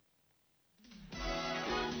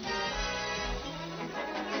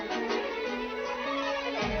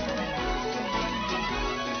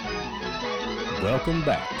Welcome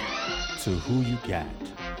back to Who You Got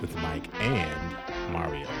with Mike and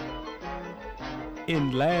Mario.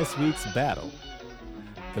 In last week's battle,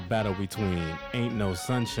 the battle between Ain't No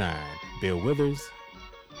Sunshine, Bill Withers,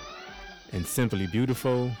 and Simply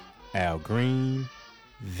Beautiful, Al Green,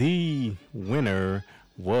 the winner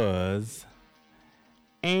was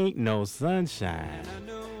Ain't No Sunshine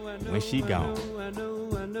When She Gone.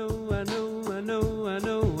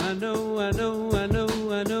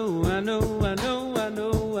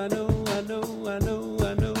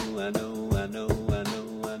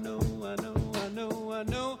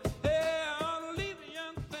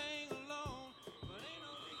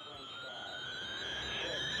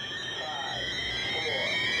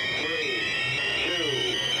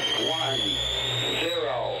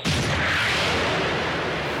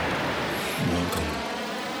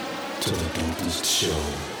 Show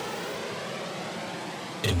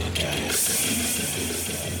in the galaxy.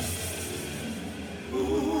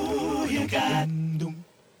 Who you got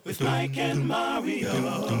with Mike and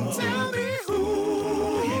Mario? Tell me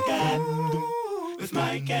who you got with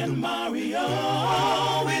Mike and Mario.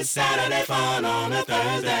 It's Saturday fun on a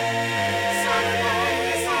Thursday.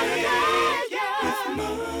 Saturday, yeah. With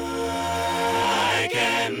Mike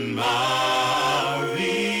and Mario.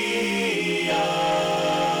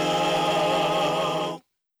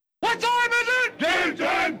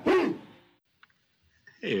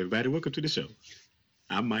 Hey everybody, welcome to the show.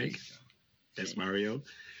 I'm Mike. That's Mario.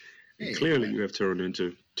 Hey, clearly everybody. you have turned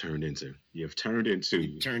into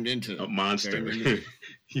a monster.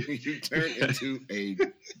 You turned into a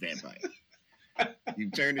vampire.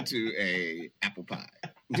 You turned into a apple pie.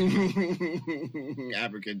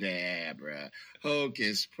 Abracadabra.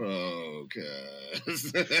 Hocus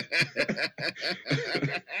pocus.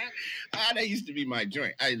 That used to be my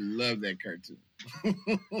joint. I love that cartoon.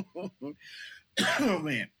 Oh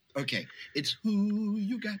man. Okay. It's Who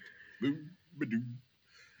You Got. Boo, ba-doo,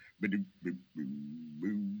 ba-doo, boo, boo,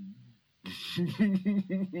 boo.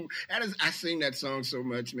 I sing that song so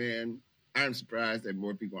much, man. I'm surprised that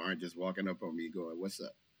more people aren't just walking up on me going, "What's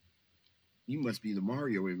up? You must be the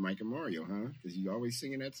Mario with Mike and Mario, huh? Because you always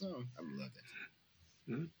singing that song." I love that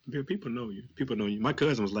song. Yeah, people know you. My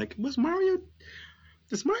cousin was like, "What's Mario?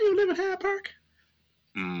 Does Mario live in Hyde Park?"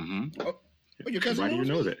 Mm-hmm. Oh, your cousin Why do you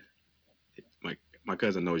know me? that? My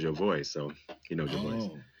cousin knows your voice, so he knows your voice.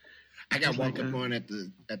 I got walked up on at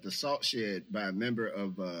the Salt Shed by a member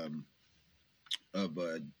of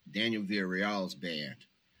Daniel Villarreal's band.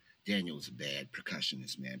 Daniel's a bad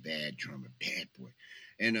percussionist, man, bad drummer, bad boy.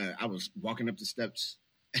 And I was walking up the steps,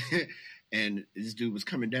 and this dude was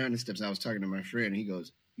coming down the steps. I was talking to my friend, and he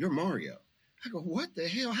goes, "You're Mario." I go, "What the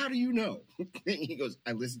hell? How do you know?" He goes,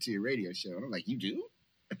 "I listen to your radio show." And I'm like, "You do?"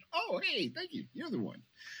 "Oh, hey, thank you. You're the one.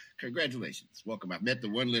 Congratulations. Welcome. I've met the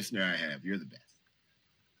one listener I have. You're the best."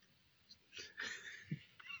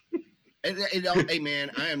 Hey,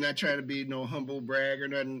 man, I am not trying to be no humble brag or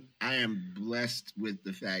nothing. I am blessed with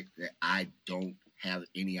the fact that I don't have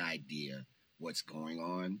any idea what's going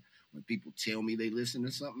on. When people tell me they listen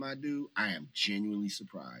to something I do, I am genuinely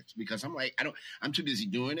surprised because I'm too busy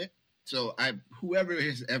doing it. So whoever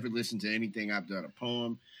has ever listened to anything I've done, a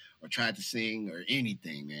poem or tried to sing or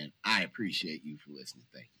anything, man, I appreciate you for listening.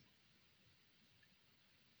 Thank you.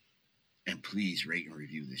 And please rate and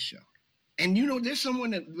review this show. And there's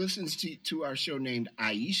someone that listens to our show named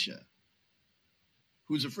Aisha,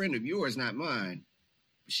 who's a friend of yours, not mine.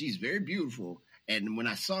 She's very beautiful. And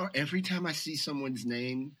every time I see someone's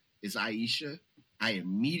name is Aisha, I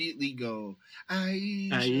immediately go,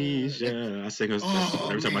 Aisha. Aisha. I sing her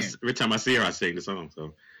every time I see her, I sing the song.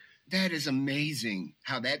 So that is amazing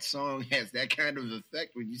how that song has that kind of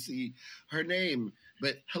effect when you see her name.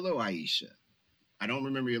 But hello, Aisha. I don't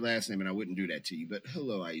remember your last name, and I wouldn't do that to you. But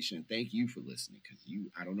hello, Aisha, and thank you for listening. Because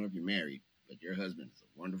I don't know if you're married, but your husband is a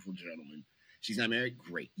wonderful gentleman. She's not married?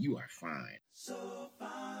 Great. You are fine. So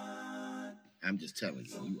fine. I'm just telling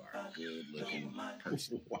you, you are a good-looking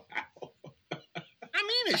person. Wow. I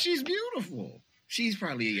mean it. She's beautiful. She's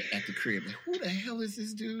probably at the crib. Like, who the hell is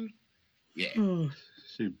this dude? Yeah.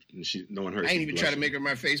 She knowing her. I ain't even try to make her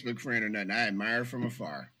my Facebook friend or nothing. I admire her from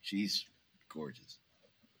afar. She's gorgeous.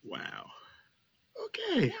 Wow.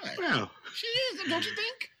 Okay. What? Wow. She is, don't you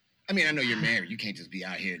think? I mean, I know you're married. You can't just be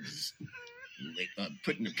out here just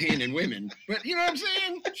putting a pin in women. But you know what I'm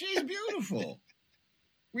saying? She's beautiful.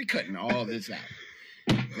 We're cutting all this out.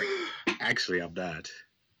 Great. Actually, I'm not.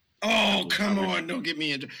 Oh, come on. Don't get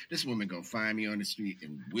me into this woman going to find me on the street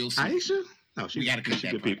and we'll see. Aisha? No, we got to cut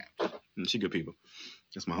that part out. She good people.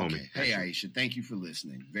 That's my homie. Hey, Aisha, thank you for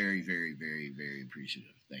listening. Very, very, very, very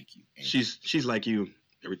appreciative. Thank you. And she's like you.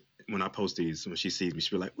 When I post these, when she sees me,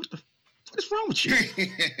 she'll be like, "What the What is wrong with you?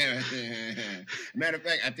 Matter of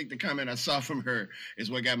fact, I think the comment I saw from her is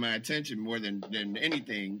what got my attention more than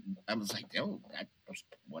anything. I was like, oh, that's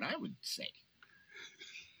what I would say.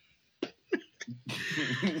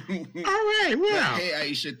 All right, well.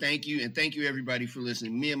 Hey, Aisha, thank you. And thank you, everybody, for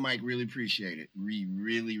listening. Me and Mike really appreciate it. We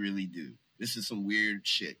really, really do. This is some weird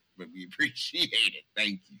shit, but we appreciate it.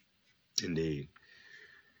 Thank you. Indeed.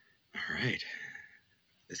 All right.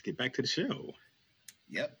 Let's get back to the show.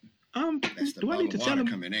 Yep. That's do I need to tell him?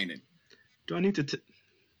 Coming, ain't it? Do I need to?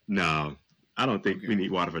 No, I don't think we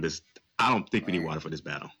need water for this. I don't think we need water for this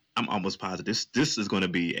battle. I'm almost positive this is going to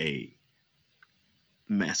be a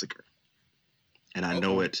massacre, and I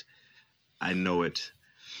know it. I know it.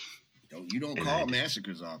 You don't call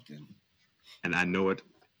massacres often, and I know it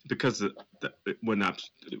because when I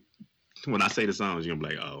say the songs, you're gonna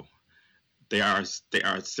be like, oh, they are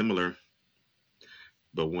similar,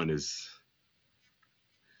 but one is.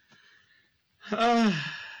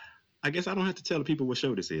 I guess I don't have to tell the people what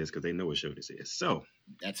show this is because they know what show this is. So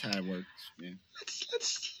that's how it works. Yeah.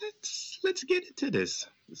 Let's get into this.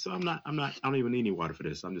 So I don't even need any water for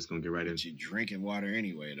this. I'm just gonna get right in. You're drinking water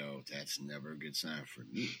anyway, though. That's never a good sign for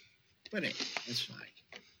me. But hey, it's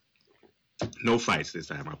fine. No fights this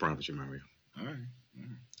time. I promise you, Mario. All right.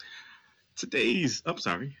 Today's. I'm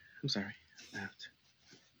sorry.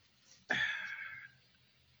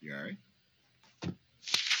 You all right?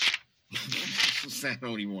 I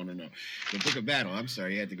don't even want to know. The Book of Battle. I'm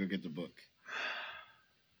sorry, you had to go get the book.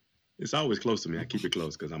 It's always close to me. I keep it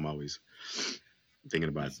close because I'm always thinking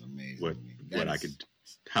about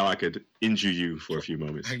how I could injure you for a few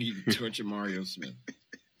moments. How you torture Mario Smith.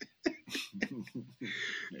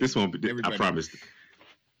 This won't be. I promise.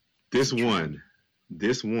 This one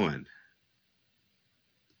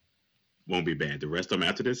won't be bad. The rest of them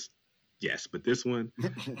after this, yes, but this one,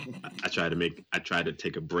 I try to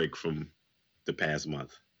take a break from the past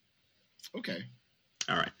month. Okay.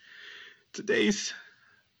 All right. Today's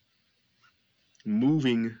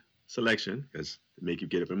moving selection, because to make you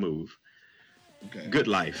get up and move. Okay. Good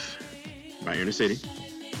Life by Inner City.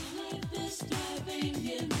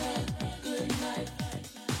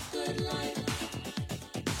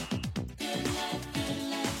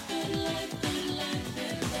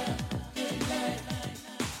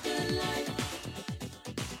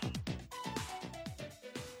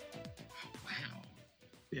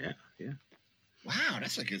 Yeah. Wow,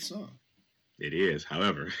 that's a good song. It is.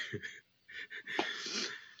 However,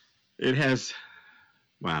 it has,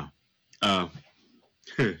 the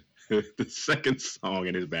second song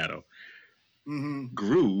in his battle. Mm-hmm.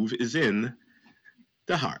 Groove is in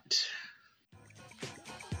the heart.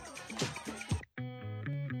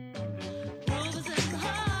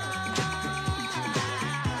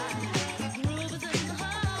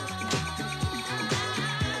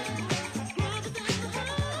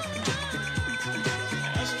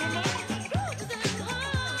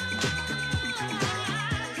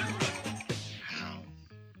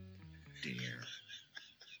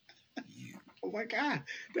 Oh my God,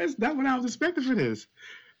 that's not what I was expecting for this.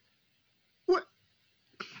 What?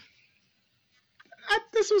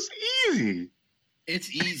 This was easy. It's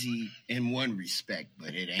easy in one respect,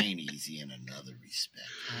 but it ain't easy in another respect.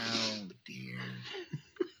 How dare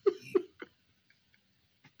you?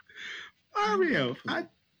 Mario,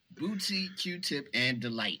 Bootsy, Q-Tip, and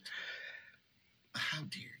Deee-Lite. How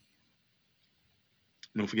dare you?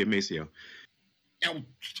 Don't forget Maceo. Oh,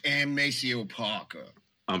 and Maceo Parker.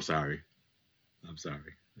 I'm sorry. I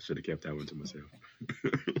should have kept that one to myself.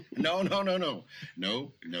 No,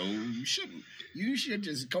 you shouldn't. You should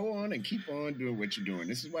just go on and keep on doing what you're doing.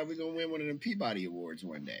 This is why we're going to win one of them Peabody Awards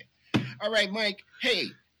one day. All right, Mike. Hey,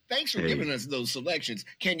 thanks for giving us those selections.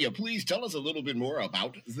 Can you please tell us a little bit more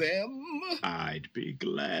about them? I'd be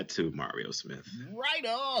glad to, Mario Smith. Right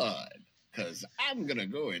on. Because I'm going to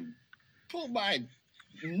go and pull my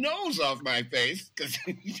nose off my face because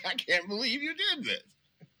I can't believe you did this.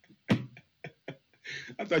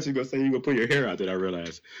 I thought you were going to say you would pull your hair out, did I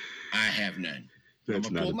realize? I have none. That's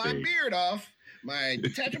I'm going to pull my beard off, my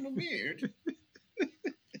detachable beard.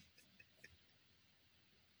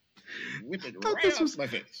 Whip it right off my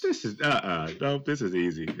face. This is, no, this is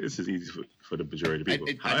easy. This is easy for the majority of people.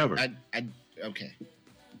 However, okay.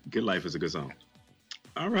 Good Life is a good song.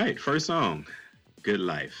 All right, first song, Good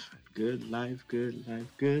Life. Good Life, Good Life,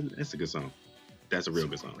 Good. That's a good song. That's a real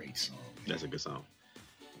good song. Great song. That's a good song.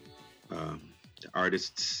 The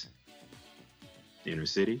artists, Inner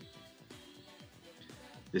City.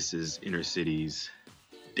 This is Inner City's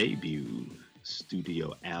debut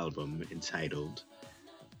studio album entitled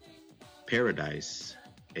Paradise,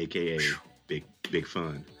 aka Big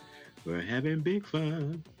Fun. We're having big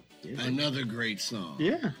fun. Yeah, Another great song.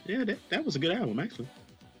 yeah. That was a good album actually.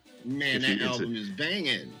 Man, If you that album is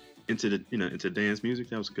banging. Into dance music,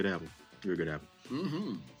 that was a good album. Very good album.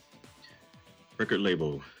 Mm-hmm. Record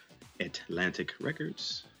label, Atlantic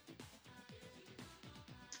Records.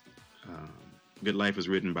 Good Life was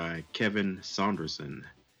written by Kevin Saunderson,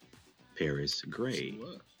 Paris Gray, Sure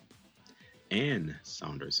was. Ann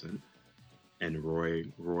Saunderson, and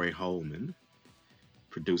Roy Holman.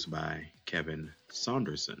 Produced by Kevin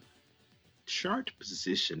Saunderson. Chart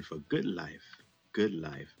position for Good Life. Good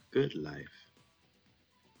Life. Good Life.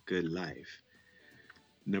 Good Life.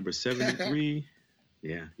 Number 73.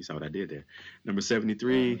 Yeah, you saw what I did there. Number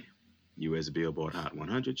 73, U.S. Billboard Hot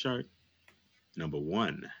 100 chart. Number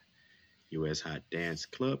 1, U.S. Hot Dance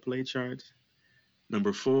Club Play chart.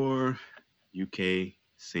 Number 4, UK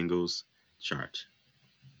Singles chart.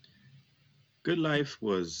 Good Life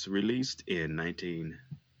was released in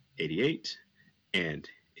 1988, and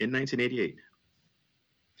in 1988,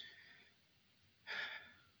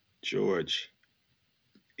 George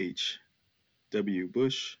H.W.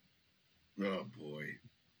 Bush Oh boy.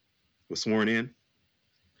 was sworn in.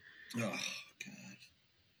 Oh God.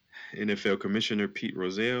 NFL Commissioner Pete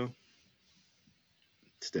Rozelle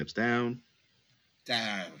steps down,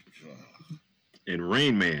 and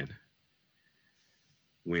Rain Man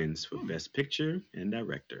wins for Best Picture and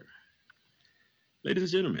Director. Ladies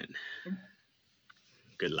and gentlemen,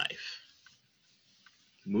 Good Life.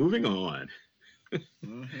 Moving on.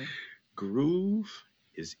 Groove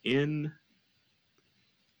is in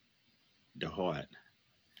the heart.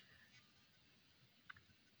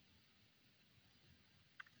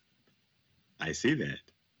 I see that.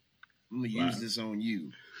 I'm gonna use this on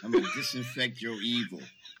you. I'm gonna disinfect your evil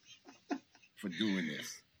for doing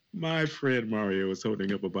this. My friend Mario was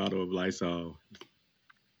holding up a bottle of Lysol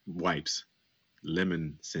wipes,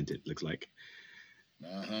 lemon scented, looks like.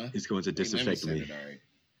 He's going to disinfect me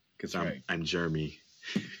because I'm germy.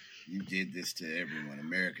 You did this to everyone.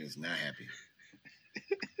 America is not happy.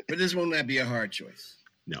 But this will not be a hard choice.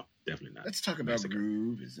 No, definitely not. Let's talk about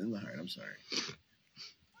Groove is in the Heart. I'm sorry.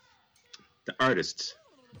 The artists,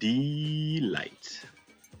 Deee-Lite,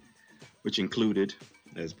 which included,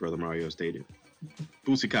 as Brother Mario stated,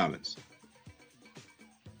 Bootsy Collins,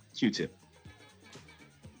 Q-Tip,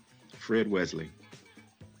 Fred Wesley,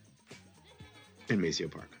 and Maceo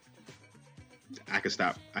Parker. I could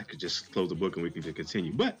stop. I could just close the book and we can just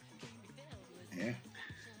continue. But yeah,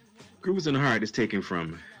 Groove is in the Heart is taken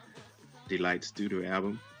from Deee-Lite's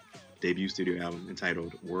debut studio album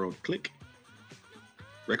entitled World Click.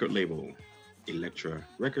 Record label, Elektra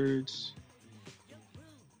Records.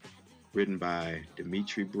 Written by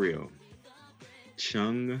Dimitri Brill,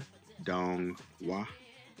 Chung Dong Hwa,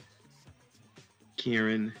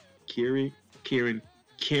 Karen Kirby.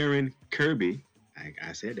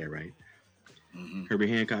 I said that right. Herbie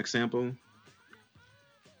Hancock sample,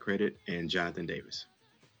 credit, and Jonathan Davis.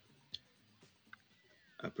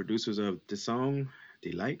 Producers of the song,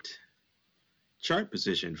 Deee-Lite. Chart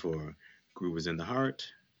position for Groove is in the Heart,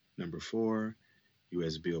 number 4,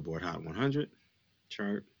 U.S. Billboard Hot 100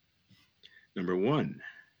 chart. Number 1,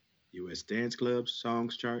 U.S. Dance Club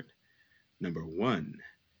Songs chart. Number 1,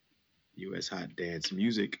 U.S. Hot Dance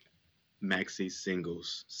Music Maxi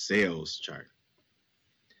Singles Sales chart.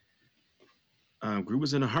 Groove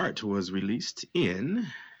is in the Heart was released in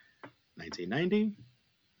 1990.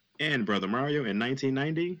 And Brother Mario, in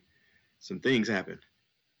 1990, some things happened.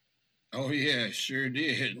 Oh, yeah, sure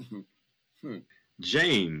did.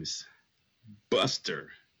 James Buster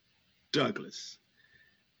Douglas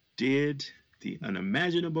did the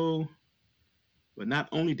unimaginable, but not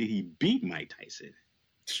only did he beat Mike Tyson,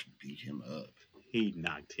 beat him up. He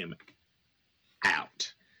knocked him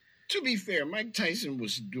out. To be fair, Mike Tyson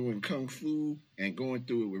was doing kung fu and going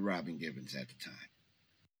through it with Robin Givens at the time.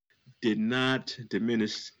 Did not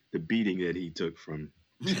diminish the beating that he took from.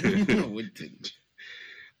 No, it didn't.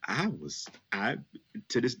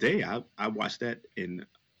 To this day, I watched that in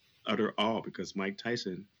utter awe because Mike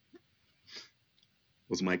Tyson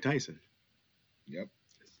was Mike Tyson. Yep.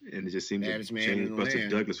 And it just seemed that Baddest man James in the Buster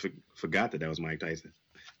land. Douglas forgot that was Mike Tyson.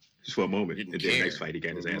 Just for a moment. Didn't And then care. the next fight, he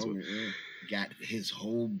got his ass whooped. Got his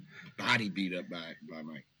whole body beat up by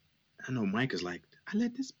Mike. I know Mike is like, I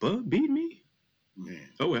let this bug beat me? Man.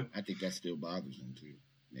 Oh, well. I think that still bothers him, too.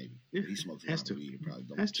 Maybe. Yeah, He smokes a has lot to. of weed. It probably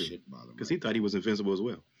don't Has to. shit bother him. Because he thought he was invincible as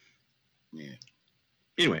well. Yeah.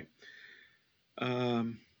 Anyway.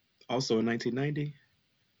 Also in 1990,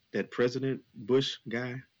 that President Bush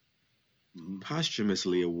guy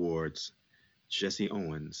posthumously awards Jesse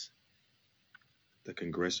Owens the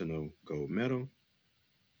Congressional Gold Medal.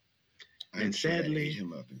 I'm And sure that sadly, ate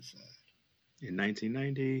him up inside. In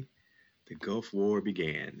 1990, the Gulf War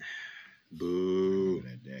began. I Boo.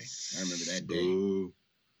 remember that day. I remember that day. Boo.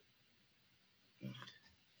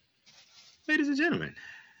 Ladies and gentlemen,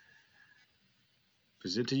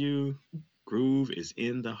 present to you, Groove is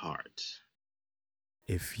in the Heart.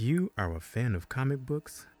 If you are a fan of comic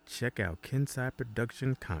books, check out Kensai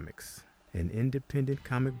Production Comics, an independent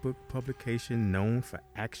comic book publication known for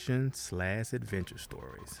action/adventure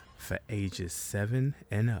stories for ages 7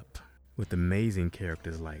 and up, with amazing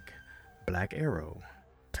characters like Black Arrow,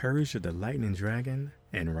 Persia the Lightning Dragon,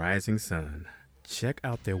 and Rising Sun. Check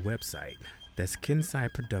out their website. That's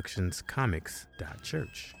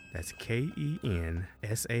KensaiProductionsComics.church. That's KENSAI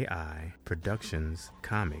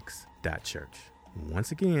Productionscomics.church.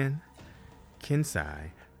 Once again,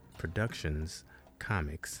 Kensai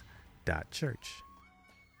Productionscomics.church.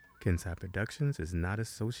 Kensai Productions is not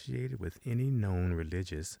associated with any known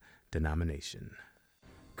religious denomination.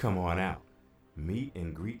 Come on out. Meet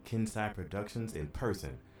and greet Kensai Productions in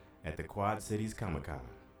person at the Quad Cities Comic-Con,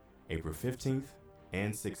 April 15th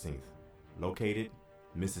and 16th, located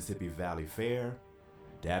Mississippi Valley Fair,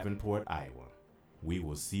 Davenport, Iowa. We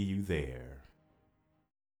will see you there.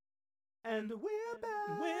 And we're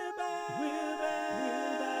back. We're back. We're back. We're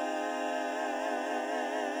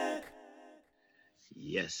back.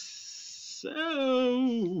 Yes. So,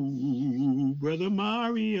 Brother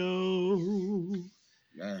Mario,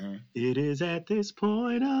 it is at this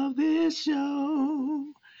point of this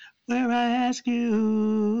show where I ask you,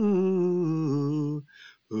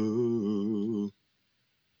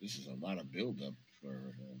 This is a lot of buildup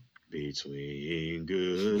for. between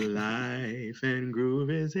good life and groove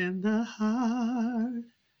is in the heart.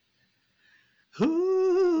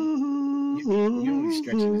 You only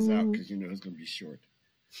stretching this out because you know it's gonna be short.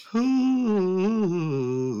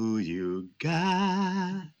 Who you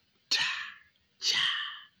got?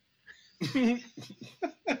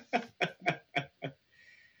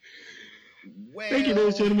 Well, Thank you,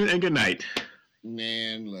 ladies and gentlemen, and good night.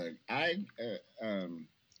 Man, look, I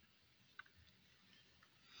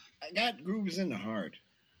got grooves in the heart,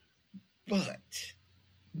 but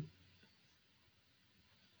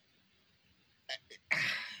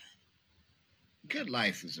Good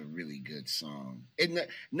Life is a really good song.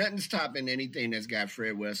 Nothing's topping anything that's got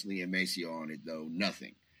Fred Wesley and Maceo on it, though.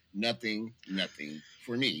 Nothing.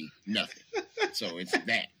 For me, nothing. So it's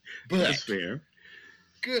that. But That's fair.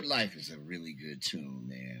 Good Life is a really good tune,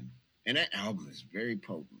 man. And that album is very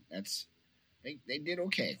potent. They did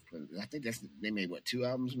okay. I think they made 2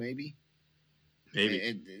 albums maybe.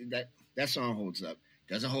 Maybe. That song holds up.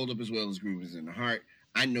 Doesn't hold up as well as Groove is in the Heart.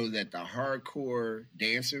 I know that the hardcore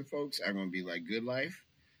dancing folks are going to be like Good Life,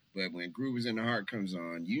 but when Groove is in the Heart comes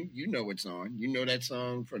on, you know it's on. You know that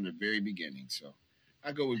song from the very beginning. So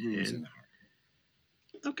I go with Groove is in the Heart.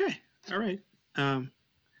 Okay. All right.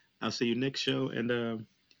 I'll see you next show, and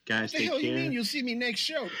guys, What the take hell care. you mean you'll see me next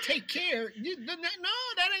show? Take care. No,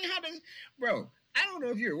 that ain't how to... Bro, I don't know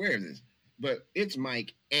if you're aware of this, but it's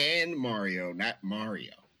Mike and Mario, not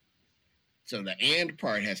Mario. So the and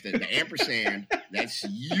part has to... The ampersand, that's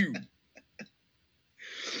you.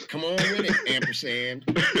 Come on with it, ampersand.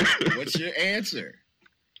 What's your answer?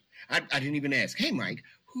 I didn't even ask. Hey, Mike,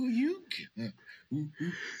 who do you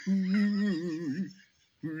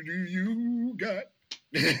got?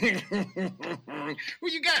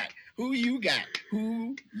 Who you got?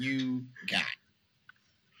 Who you got?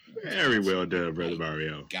 Very well done, Brother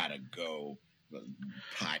Mario. Gotta go.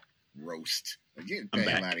 Pot roast. Get I'm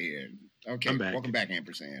the hell back. out of here. Okay, I'm back. welcome back,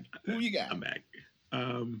 ampersand. Who you got? I'm back.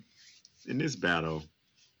 In this battle,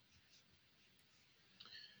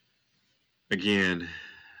 again,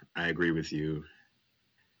 I agree with you.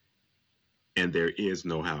 And there is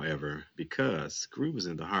no however, because Groove is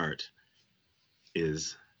in the Heart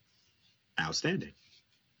is outstanding.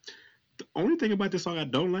 The only thing about this song I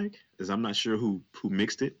don't like is I'm not sure who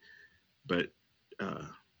mixed it, but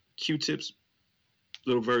Q-Tip's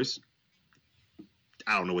little verse,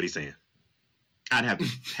 I don't know what he's saying. I'd have to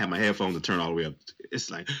have my headphones to turn all the way up.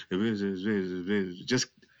 It's like, just,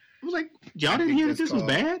 I was like, y'all didn't hear that this was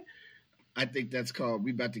bad? I think that's called,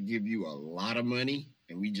 we about to give you a lot of money,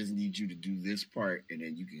 and we just need you to do this part, and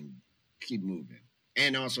then you can keep moving.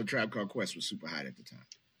 And also, Tribe Called Quest was super hot at the time.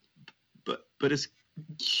 But it's,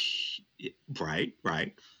 right.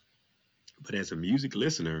 But as a music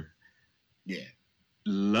listener, yeah,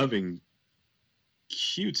 loving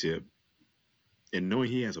Q-Tip and knowing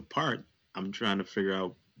he has a part, I'm trying to figure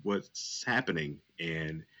out what's happening.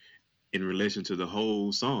 And in relation to the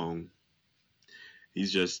whole song,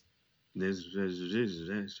 he's just, excuse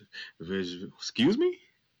me?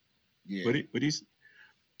 yeah.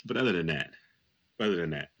 But other than that,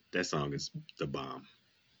 That song is the bomb.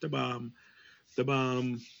 The bomb. The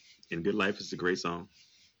bomb. And Good Life is a great song.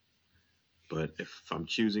 But if I'm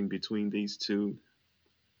choosing between these two,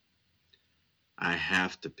 I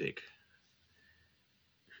have to pick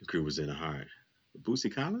Groove Was in the Heart.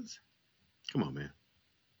 Boosie Collins? Come on, man.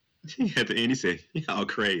 At the end, he said, y'all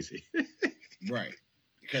crazy. Right.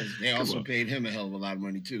 Because they also paid him a hell of a lot of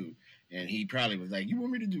money, too. And he probably was like, you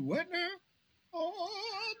want me to do what now? Oh,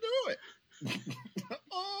 I'll do it.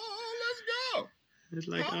 Oh, let's go. It's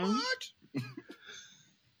like, how much?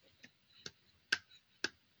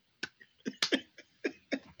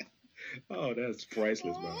 Oh, that's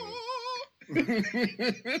priceless, man.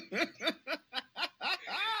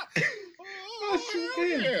 Oh,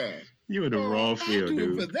 yeah. You in the raw field, I'll do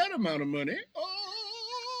dude. it for that amount of money.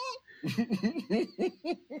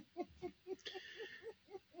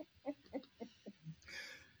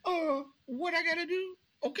 What I gotta do?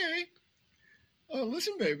 Okay.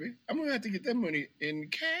 Listen, baby, I'm gonna have to get that money in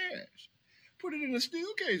cash. Put it in a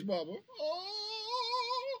steel case, Baba. Oh.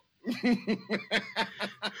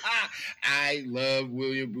 I love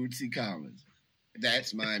William Bootsy Collins.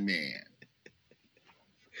 That's my man.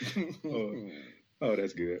 Oh,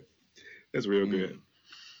 that's good. That's real good.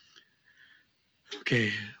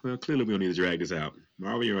 Okay, well, clearly we don't need to drag this out.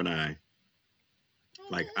 Mario and I,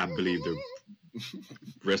 like I believe the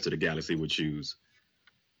rest of the galaxy would choose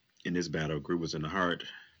in this battle, Groove Was in the Heart.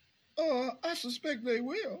 I suspect they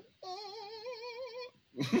will.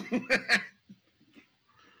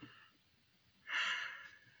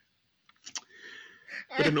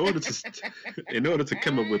 But in order to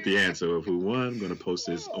come up with the answer of who won, I'm going to post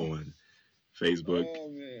this on Facebook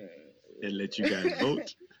and let you guys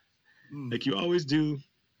vote like you always do.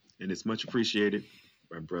 And it's much appreciated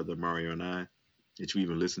by brother Mario and I that you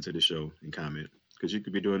even listen to the show and comment, because you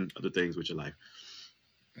could be doing other things with your life.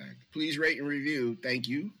 Please rate and review. Thank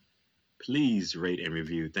you. Please rate and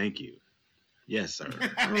review. Thank you. Yes, sir.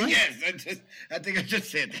 Right. Yes, I think I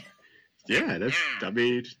just said that. Yeah,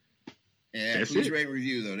 Yeah, that's please it. rate and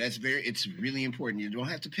review though. It's really important. You don't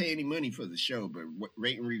have to pay any money for the show, but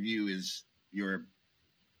rate and review is your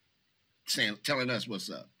telling us what's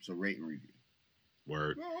up. So rate and review.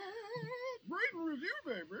 Word. Rate and review,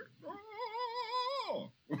 baby.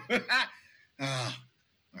 All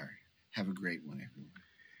right. Have a great one, everyone.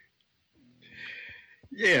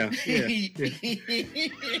 Yeah.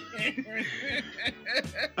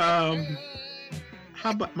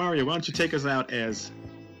 How about Mario? Why don't you take us out as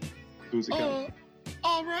Bootsy Collins?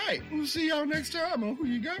 All right. We'll see y'all next time on Who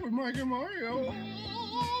You Got with Mike and Mario.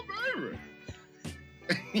 Oh, baby.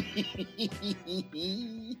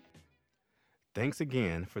 Thanks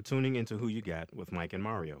again for tuning into Who You Got with Mike and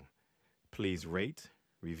Mario. Please rate,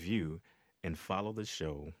 review, and follow the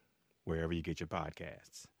show wherever you get your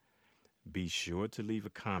podcasts. Be sure to leave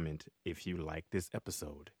a comment if you like this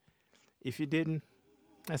episode. If you didn't,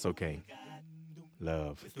 that's okay.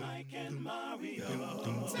 Love. With Mike and Mario.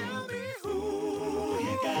 Tell me who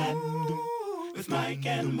you got. With Mike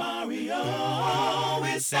and Mario.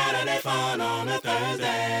 It's Saturday fun on a Thursday.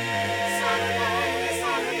 Saturday,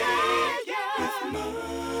 yeah. With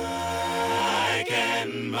Mike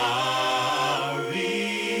and Mario.